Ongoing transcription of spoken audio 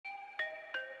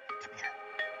Come here.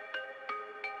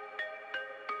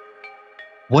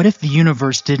 What if the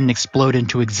universe didn't explode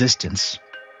into existence,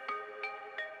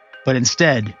 but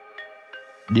instead,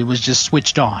 it was just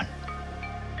switched on?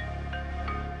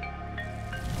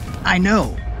 I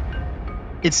know,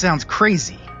 it sounds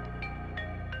crazy.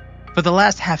 For the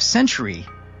last half century,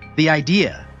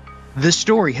 the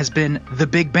story has been the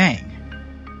Big Bang.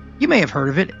 You may have heard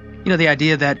of it. The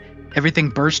idea that everything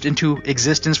burst into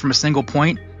existence from a single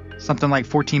point, something like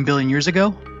 14 billion years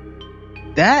ago.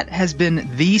 That has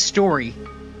been the story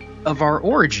of our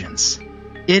origins.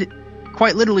 It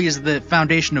quite literally is the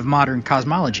foundation of modern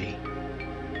cosmology.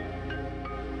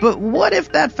 But what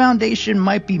if that foundation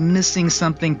might be missing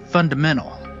something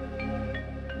fundamental?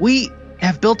 We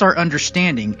have built our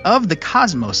understanding of the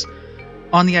cosmos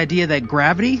on the idea that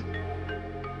gravity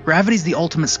is the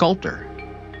ultimate sculptor.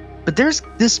 But there's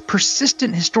this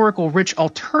persistent historical rich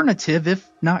alternative, if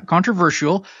not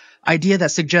controversial, idea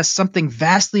that suggests something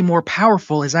vastly more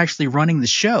powerful is actually running the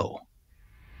show.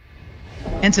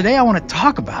 And today I want to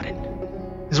talk about it,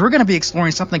 because we're going to be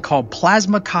exploring something called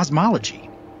plasma cosmology.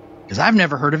 Because I've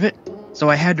never heard of it, so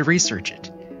I had to research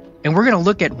it. And we're going to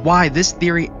look at why this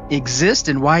theory exists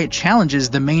and why it challenges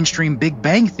the mainstream Big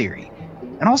Bang theory.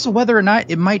 And also whether or not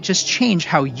it might just change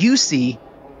how you see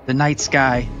the night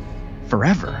sky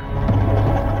forever.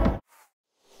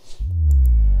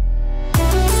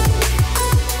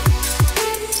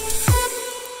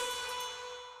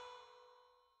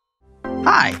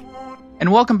 Hi,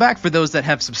 and welcome back for those that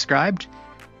have subscribed.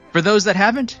 For those that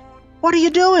haven't, what are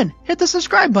you doing? Hit the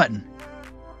subscribe button.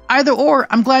 Either or,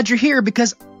 I'm glad you're here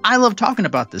because I love talking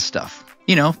about this stuff.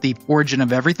 The origin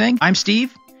of everything. I'm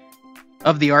Steve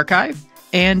of the ARQIV,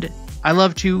 and I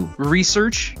love to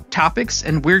research topics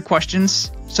and weird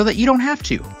questions so that you don't have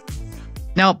to.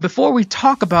 Now, before we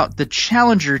talk about the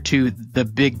challenger to the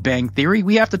Big Bang Theory,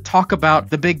 we have to talk about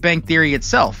the Big Bang Theory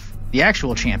itself, the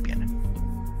actual champion.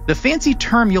 The fancy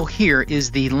term you'll hear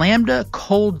is the Lambda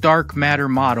Cold Dark Matter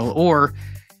Model, or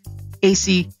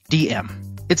ACDM.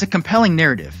 It's a compelling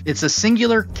narrative. It's a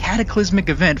singular cataclysmic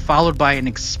event followed by an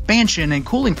expansion and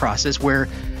cooling process where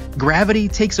gravity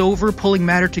takes over, pulling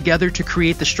matter together to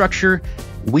create the structure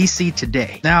we see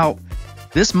today. Now,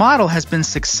 this model has been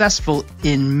successful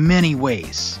in many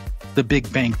ways, the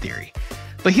Big Bang Theory.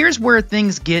 But here's where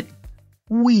things get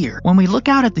weird. When we look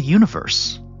out at the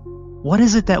universe, what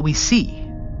is it that we see?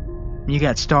 You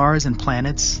got stars and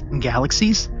planets and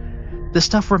galaxies, the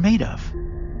stuff we're made of.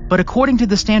 But according to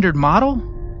the standard model,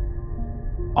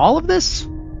 all of this,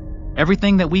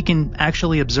 everything that we can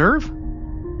actually observe,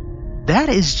 that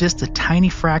is just a tiny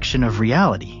fraction of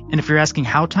reality. And if you're asking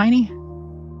how tiny,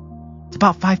 it's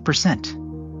about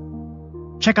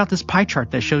 5%. Check out this pie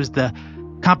chart that shows the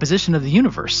composition of the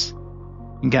universe.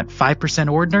 You got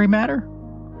 5% ordinary matter,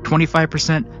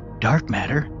 25% dark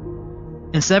matter,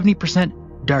 and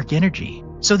 70% dark energy.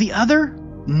 So the other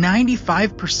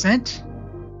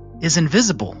 95% is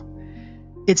invisible.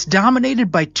 It's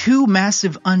dominated by two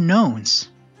massive unknowns.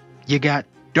 You got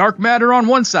dark matter on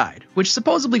one side, which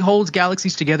supposedly holds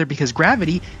galaxies together because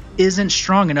gravity isn't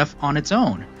strong enough on its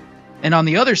own. And on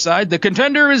the other side, the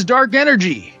contender is dark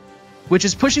energy, which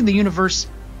is pushing the universe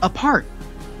apart.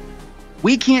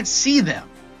 We can't see them.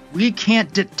 We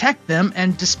can't detect them,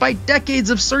 and despite decades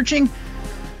of searching,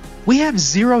 we have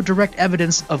zero direct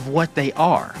evidence of what they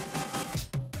are.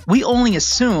 We only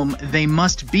assume they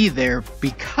must be there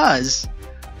because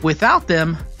without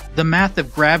them, the math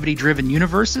of gravity-driven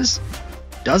universes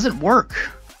doesn't work.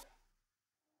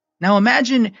 Now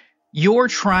imagine you're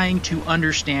trying to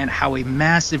understand how a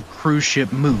massive cruise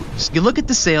ship moves. You look at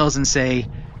the sails and say,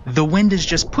 the wind is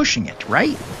just pushing it,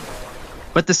 right?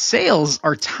 But the sails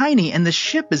are tiny and the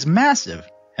ship is massive.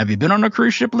 Have you been on a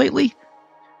cruise ship lately?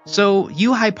 So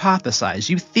you hypothesize,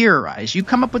 you theorize, you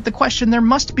come up with the question there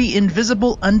must be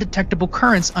invisible, undetectable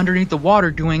currents underneath the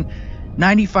water doing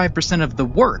 95% of the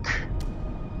work.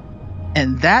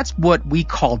 And that's what we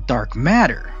call dark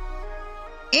matter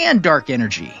and dark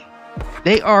energy.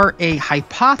 They are a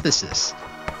hypothesis,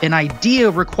 an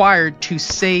idea required to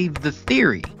save the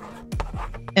theory.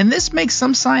 And this makes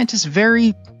some scientists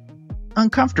very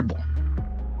uncomfortable.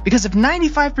 Because if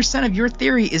 95% of your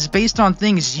theory is based on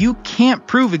things you can't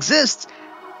prove exist,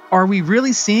 are we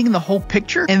really seeing the whole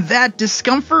picture? And that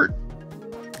discomfort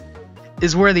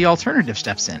is where the alternative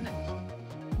steps in.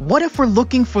 What if we're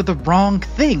looking for the wrong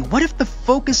thing? What if the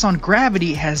focus on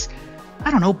gravity has,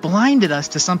 blinded us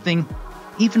to something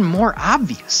even more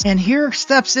obvious? And here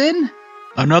steps in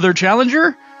another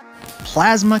challenger,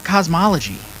 plasma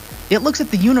cosmology. It looks at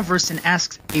the universe and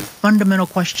asks a fundamental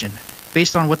question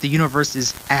based on what the universe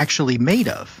is actually made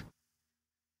of.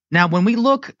 Now, when we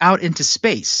look out into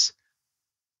space,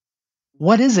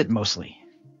 what is it mostly?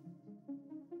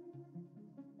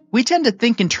 We tend to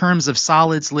think in terms of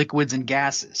solids, liquids, and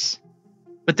gases.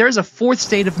 But there's a fourth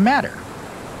state of matter,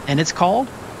 and it's called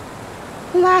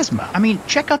plasma. I mean,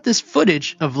 check out this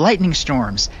footage of lightning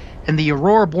storms and the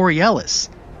aurora borealis,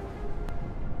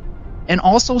 and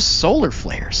also solar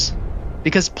flares,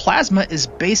 because plasma is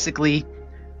basically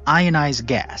ionized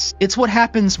gas. It's what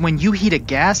happens when you heat a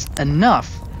gas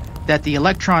enough that the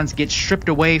electrons get stripped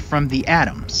away from the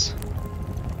atoms.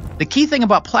 The key thing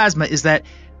about plasma is that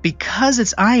because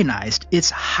it's ionized, it's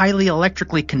highly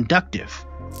electrically conductive.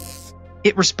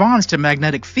 It responds to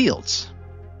magnetic fields.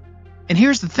 And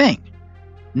here's the thing,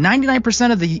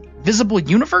 99% of the visible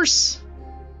universe?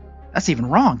 That's even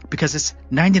wrong, because it's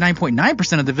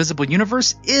 99.9% of the visible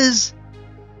universe is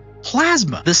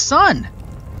plasma. The sun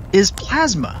is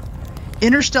plasma.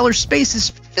 Interstellar space is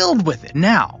filled with it.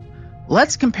 Now,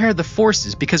 let's compare the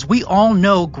forces, because we all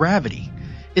know gravity.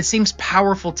 It seems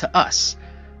powerful to us.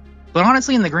 But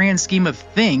honestly, in the grand scheme of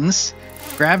things,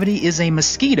 gravity is a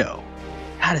mosquito.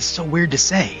 God, it's so weird to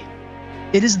say.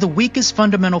 It is the weakest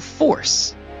fundamental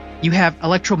force. You have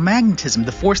electromagnetism,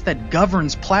 the force that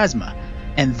governs plasma.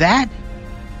 And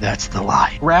that's the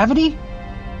lie. Gravity?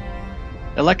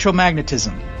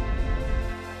 Electromagnetism.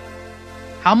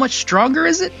 How much stronger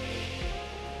is it?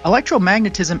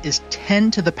 Electromagnetism is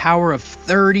 10 to the power of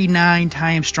 39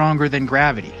 times stronger than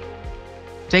gravity.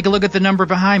 Take a look at the number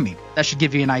behind me. That should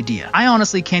give you an idea. I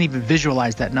honestly can't even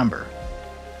visualize that number.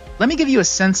 Let me give you a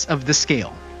sense of the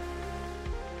scale.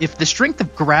 If the strength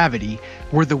of gravity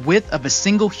were the width of a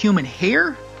single human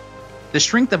hair, the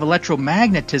strength of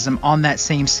electromagnetism on that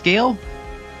same scale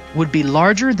would be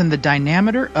larger than the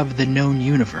diameter of the known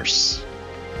universe.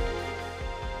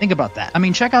 Think about that. I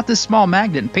mean, check out this small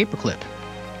magnet and paperclip.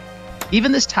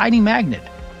 Even this tiny magnet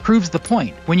proves the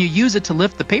point. When you use it to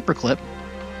lift the paperclip,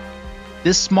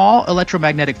 this small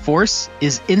electromagnetic force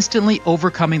is instantly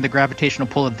overcoming the gravitational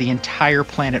pull of the entire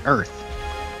planet Earth.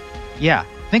 Yeah,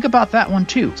 think about that one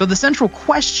too. So the central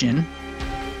question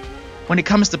when it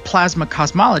comes to plasma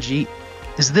cosmology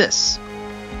is this.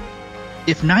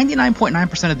 If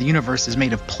 99.9% of the universe is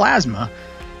made of plasma,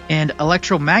 and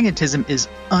electromagnetism is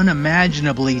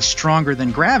unimaginably stronger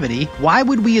than gravity, why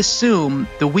would we assume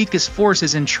the weakest force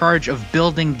is in charge of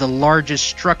building the largest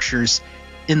structures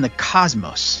in the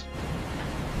cosmos?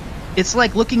 It's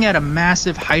like looking at a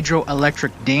massive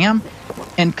hydroelectric dam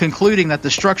and concluding that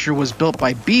the structure was built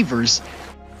by beavers,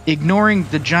 ignoring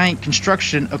the giant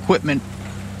construction equipment,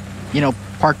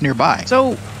 parked nearby.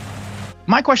 So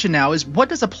my question now is, what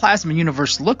does a plasma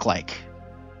universe look like?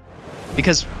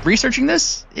 Because researching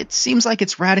this, it seems like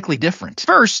it's radically different.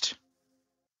 First,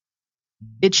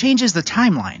 it changes the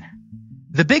timeline.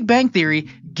 The Big Bang Theory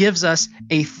gives us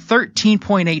a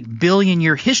 13.8 billion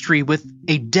year history with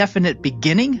a definite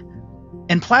beginning,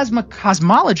 and plasma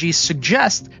cosmology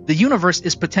suggests the universe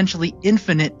is potentially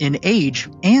infinite in age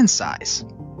and size.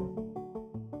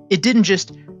 It didn't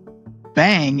just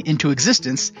bang into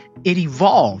existence, it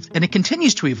evolved, and it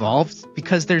continues to evolve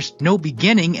because there's no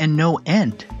beginning and no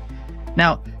end.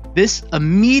 Now, this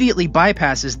immediately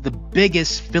bypasses the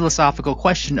biggest philosophical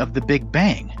question of the Big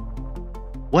Bang.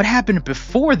 What happened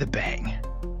before the Bang?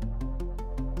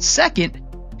 Second,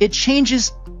 it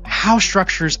changes how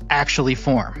structures actually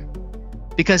form.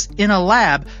 Because in a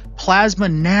lab, plasma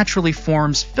naturally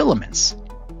forms filaments.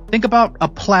 Think about a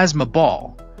plasma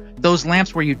ball. Those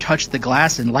lamps where you touch the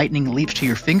glass and lightning leaps to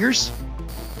your fingers?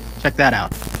 Check that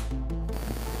out.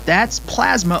 That's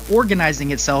plasma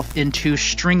organizing itself into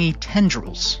stringy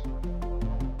tendrils.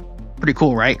 Pretty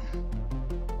cool, right?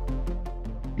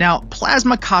 Now,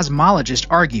 plasma cosmologists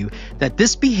argue that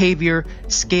this behavior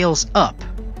scales up,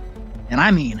 and I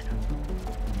mean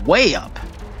way up.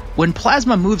 When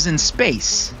plasma moves in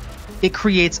space, it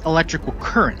creates electrical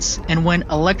currents, and when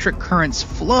electric currents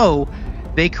flow,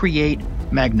 they create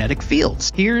magnetic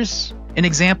fields. Here's an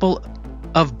example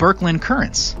of Birkeland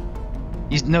currents.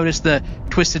 You notice the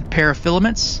twisted pair of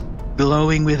filaments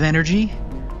glowing with energy?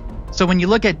 So when you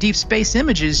look at deep space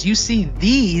images, you see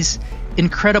these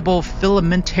incredible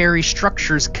filamentary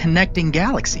structures connecting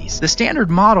galaxies. The standard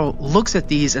model looks at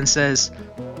these and says,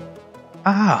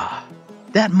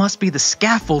 that must be the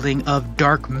scaffolding of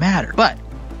dark matter. But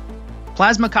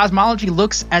plasma cosmology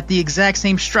looks at the exact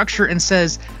same structure and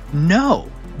says,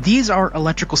 no, these are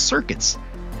electrical circuits.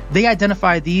 They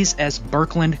identify these as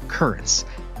Birkeland currents,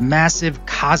 massive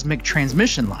cosmic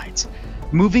transmission lines,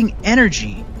 moving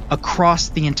energy across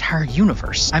the entire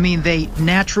universe. I mean, they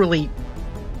naturally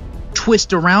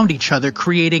twist around each other,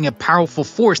 creating a powerful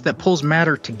force that pulls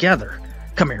matter together.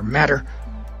 Come here, matter.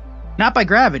 Not by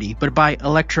gravity, but by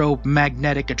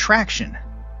electromagnetic attraction.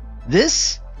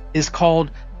 This is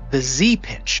called the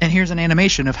Z-pinch. And here's an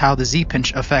animation of how the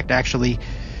Z-pinch effect actually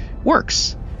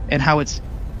works and how it's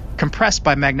compressed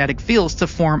by magnetic fields to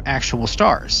form actual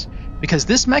stars. Because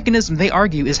this mechanism, they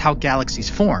argue, is how galaxies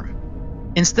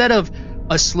form. Instead of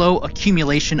a slow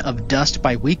accumulation of dust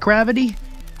by weak gravity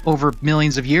over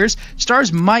millions of years,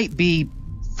 stars might be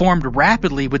formed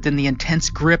rapidly within the intense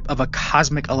grip of a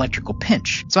cosmic electrical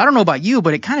pinch. So I don't know about you,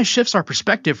 but it kind of shifts our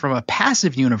perspective from a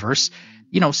passive universe,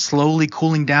 slowly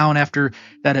cooling down after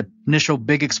that initial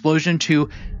big explosion, to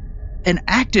an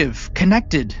active,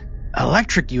 connected,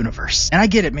 electric universe. And I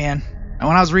get it, man. And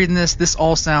when I was reading this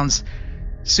all sounds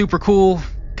super cool,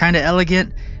 kind of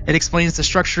elegant. It explains the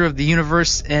structure of the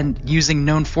universe and using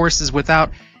known forces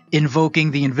without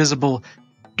invoking the invisible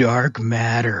dark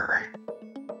matter.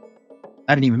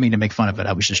 I didn't even mean to make fun of it.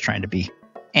 I was just trying to be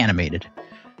animated.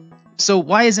 So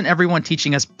why isn't everyone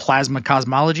teaching us plasma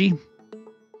cosmology?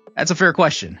 That's a fair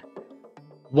question.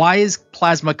 Why is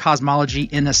plasma cosmology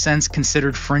in a sense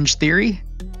considered fringe theory?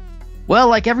 Well,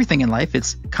 like everything in life,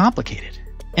 it's complicated.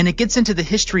 And it gets into the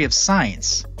history of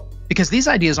science. Because these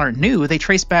ideas aren't new, they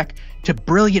trace back to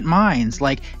brilliant minds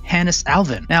like Hannes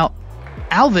Alfvén. Now,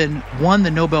 Alfvén won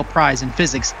the Nobel Prize in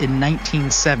Physics in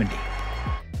 1970.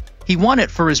 He won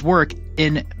it for his work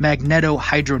in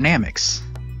magnetohydrodynamics.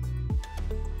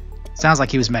 Sounds like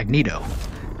he was Magneto,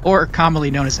 or commonly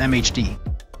known as MHD.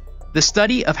 The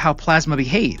study of how plasma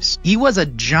behaves. He was a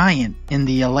giant in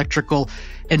the electrical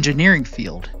engineering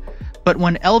field. But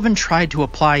when Alfvén tried to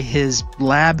apply his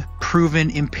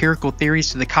lab-proven empirical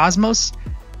theories to the cosmos,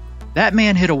 that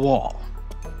man hit a wall.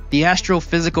 The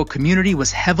astrophysical community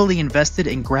was heavily invested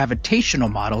in gravitational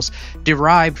models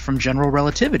derived from general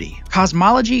relativity.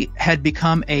 Cosmology had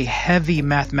become a heavy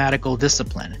mathematical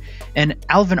discipline, and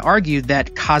Alfvén argued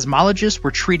that cosmologists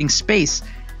were treating space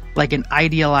like an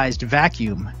idealized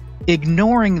vacuum,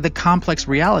 ignoring the complex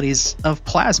realities of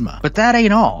plasma. But that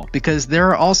ain't all, because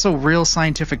there are also real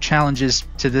scientific challenges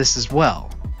to this as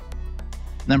well.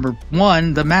 Number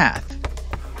one, the math.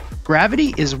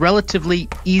 Gravity is relatively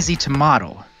easy to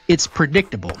model. It's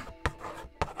predictable.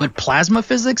 But plasma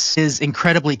physics is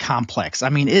incredibly complex. I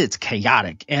mean, it's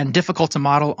chaotic and difficult to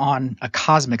model on a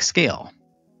cosmic scale.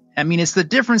 I mean, it's the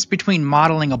difference between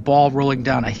modeling a ball rolling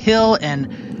down a hill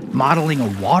and modeling a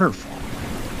waterfall.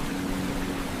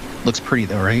 Looks pretty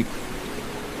though, right?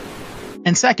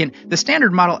 And second, the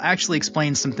standard model actually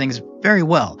explains some things very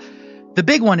well. The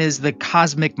big one is the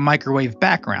cosmic microwave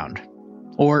background,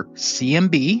 or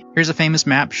CMB. Here's a famous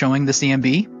map showing the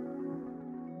CMB.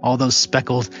 All those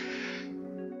speckled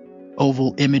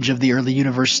oval image of the early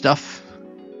universe stuff.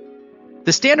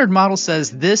 The standard model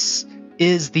says this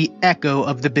is the echo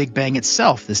of the Big Bang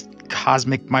itself, this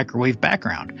cosmic microwave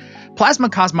background. Plasma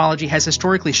cosmology has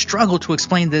historically struggled to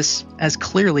explain this as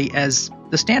clearly as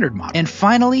the standard model. And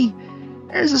finally,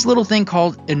 there's this little thing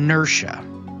called inertia.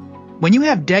 When you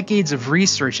have decades of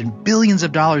research and billions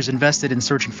of dollars invested in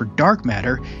searching for dark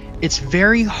matter, it's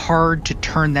very hard to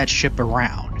turn that ship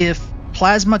around. If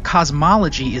plasma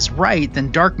cosmology is right,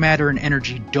 then dark matter and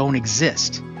energy don't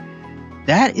exist.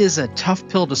 That is a tough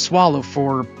pill to swallow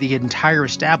for the entire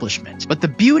establishment. But the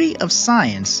beauty of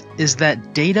science is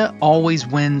that data always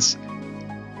wins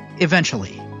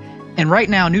eventually. And right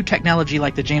now, new technology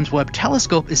like the James Webb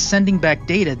Telescope is sending back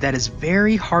data that is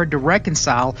very hard to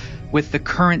reconcile with the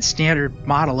current standard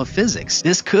model of physics.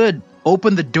 This could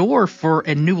open the door for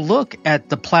a new look at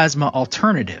the plasma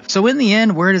alternative. So in the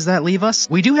end, where does that leave us?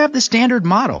 We do have the standard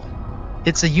model.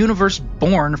 It's a universe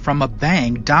born from a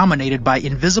bang dominated by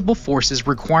invisible forces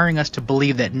requiring us to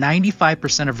believe that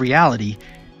 95% of reality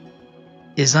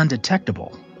is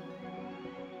undetectable.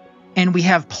 And we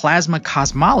have plasma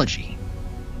cosmology.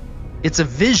 It's a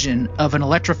vision of an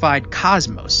electrified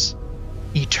cosmos,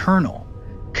 eternal,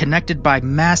 connected by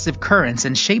massive currents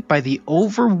and shaped by the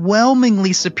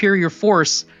overwhelmingly superior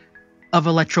force of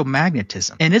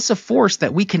electromagnetism. And it's a force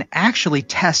that we can actually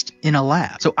test in a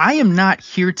lab. So I am not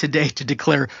here today to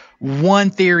declare one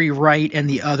theory right and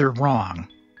the other wrong.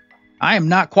 I am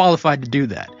not qualified to do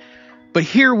that. But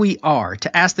here we are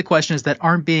to ask the questions that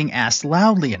aren't being asked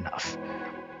loudly enough.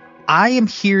 I am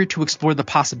here to explore the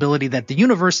possibility that the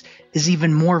universe is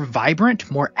even more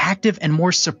vibrant, more active, and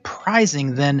more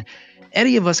surprising than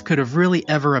any of us could have really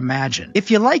ever imagined.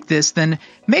 If you like this, then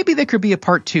maybe there could be a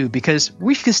part 2, because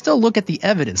we could still look at the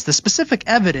evidence, the specific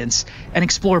evidence, and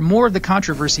explore more of the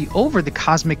controversy over the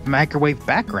cosmic microwave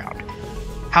background,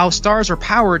 how stars are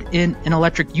powered in an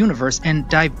electric universe, and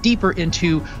dive deeper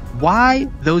into why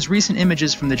those recent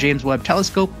images from the James Webb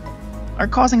Telescope are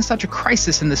causing such a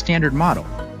crisis in the standard model.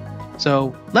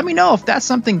 So let me know if that's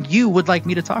something you would like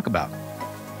me to talk about.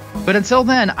 But until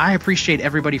then, I appreciate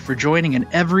everybody for joining, and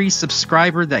every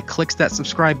subscriber that clicks that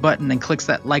subscribe button and clicks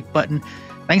that like button.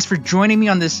 Thanks for joining me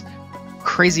on this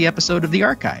crazy episode of the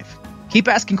ARQIV. Keep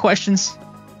asking questions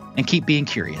and keep being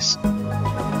curious.